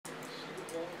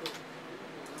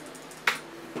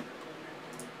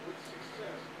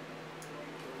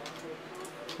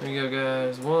There you go,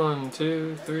 guys. 1,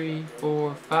 2, 3,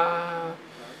 4, 5.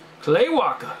 Clay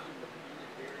Walker.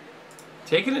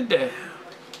 Taking it down.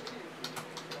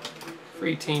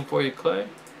 Free team for you, Clay.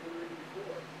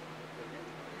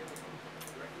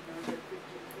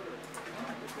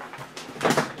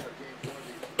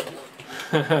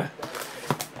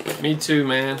 Me too,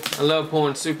 man. I love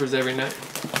pulling supers every night.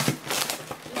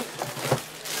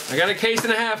 I got a case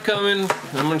and a half coming.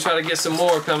 I'm gonna try to get some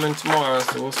more coming tomorrow,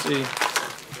 so we'll see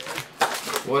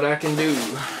what I can do.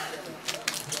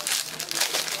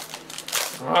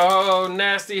 Oh,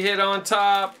 nasty hit on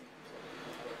top.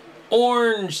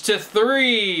 Orange to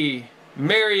 3.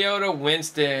 Mariota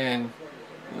Winston.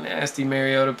 Nasty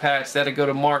Mariota patch. That'll go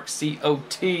to Mark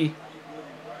COT.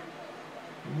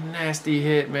 Nasty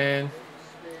hit, man.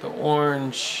 The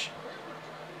orange.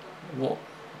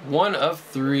 1 of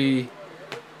 3.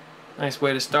 Nice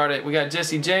way to start it. We got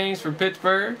Jesse James for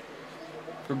Pittsburgh.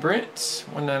 For Brent.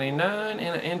 199.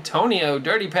 And Antonio.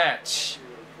 Dirty patch.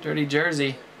 Dirty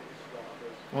jersey.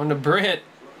 On to Brent.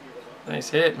 Nice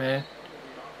hit, man.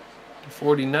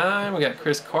 49. We got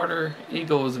Chris Carter.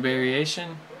 Eagles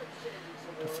variation.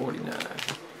 To 49.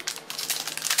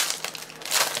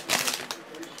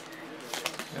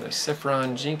 Got a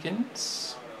Sefron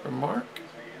Jenkins for Mark.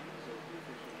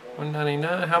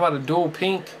 199. How about a dual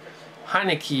pink?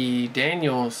 Heineke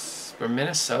Daniels for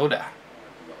Minnesota.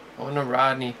 On to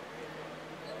Rodney.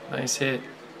 Nice hit.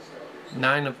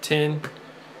 9 of 10.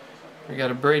 We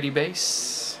got a Brady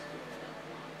base.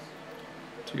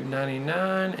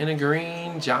 299 and a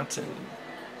green Johnson.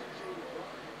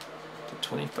 To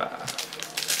 25.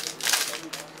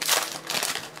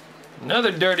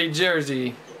 Another dirty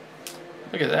jersey.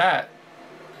 Look at that.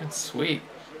 That's sweet.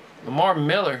 Lamar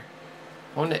Miller.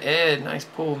 On to Ed. Nice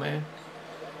pull, man.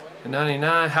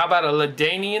 99. How about a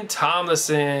LaDainian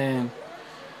Tomlinson?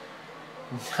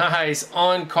 Nice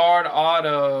on-card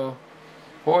auto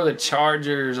for the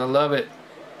Chargers. I love it.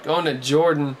 Going to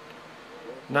Jordan.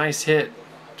 Nice hit.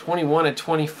 21 of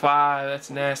 25. That's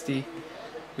nasty.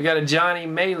 We got a Johnny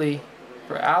Maley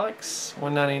for Alex.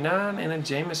 199 and a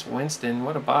Jameis Winston.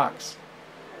 What a box.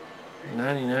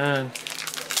 99.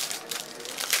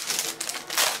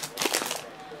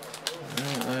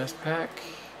 Alright, last pack.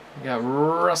 We got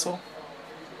Russell.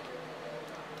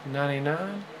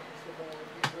 99.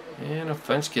 And a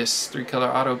Funchkiss 3-color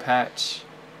auto patch.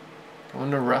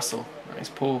 Going to Russell. Nice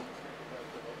pull.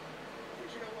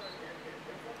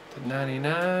 To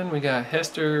 99. We got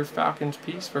Hester Falcons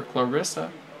piece for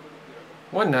Clarissa.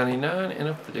 199 and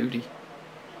a Flutie.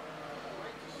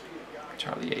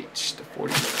 Charlie H to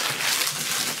 49.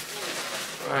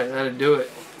 Alright, that'll do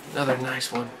it. Another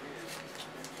nice one.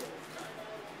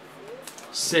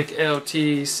 Sick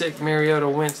LT, sick Mariota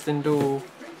Winston duel.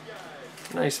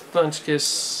 Nice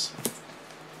Funchkiss.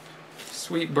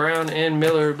 Sweet Brown and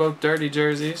Miller, both dirty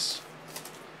jerseys.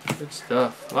 Good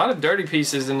stuff. A lot of dirty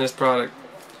pieces in this product.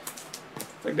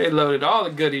 Looks like they loaded all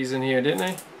the goodies in here, didn't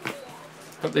they?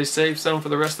 Hope they saved some for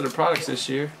the rest of the products this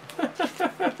year.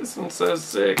 This one's so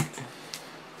sick.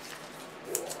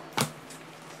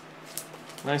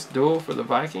 Nice duel for the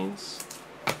Vikings.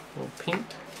 A little pink.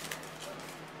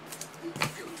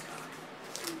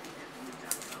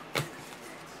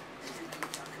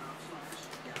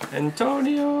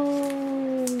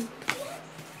 Antonio.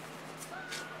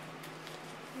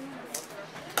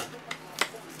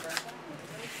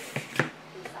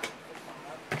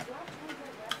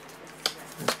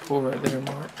 Let's pull right there,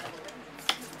 Mark.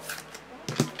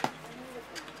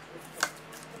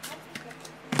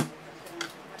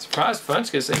 Surprised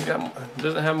Funchkiss ain't got,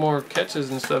 doesn't have more catches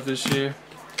and stuff this year.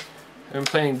 They've been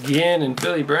playing Ginn and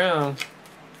Philly Brown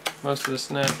most of the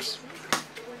snaps.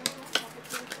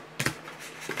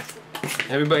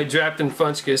 Everybody drafting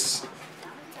Funchkiss.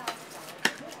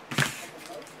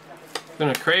 It's been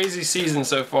a crazy season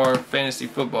so far, fantasy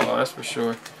football, that's for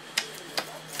sure.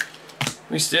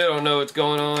 We still don't know what's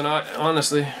going on,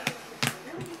 honestly.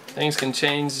 Things can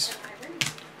change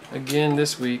again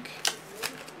this week.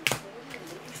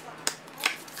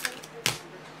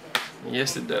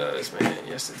 Yes, it does, man.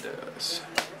 Yes, it does.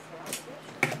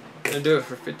 I'm gonna do it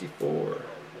for 54.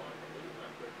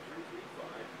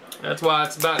 That's why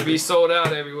it's about to be sold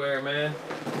out everywhere, man.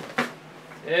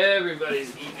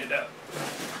 Everybody's eating it up.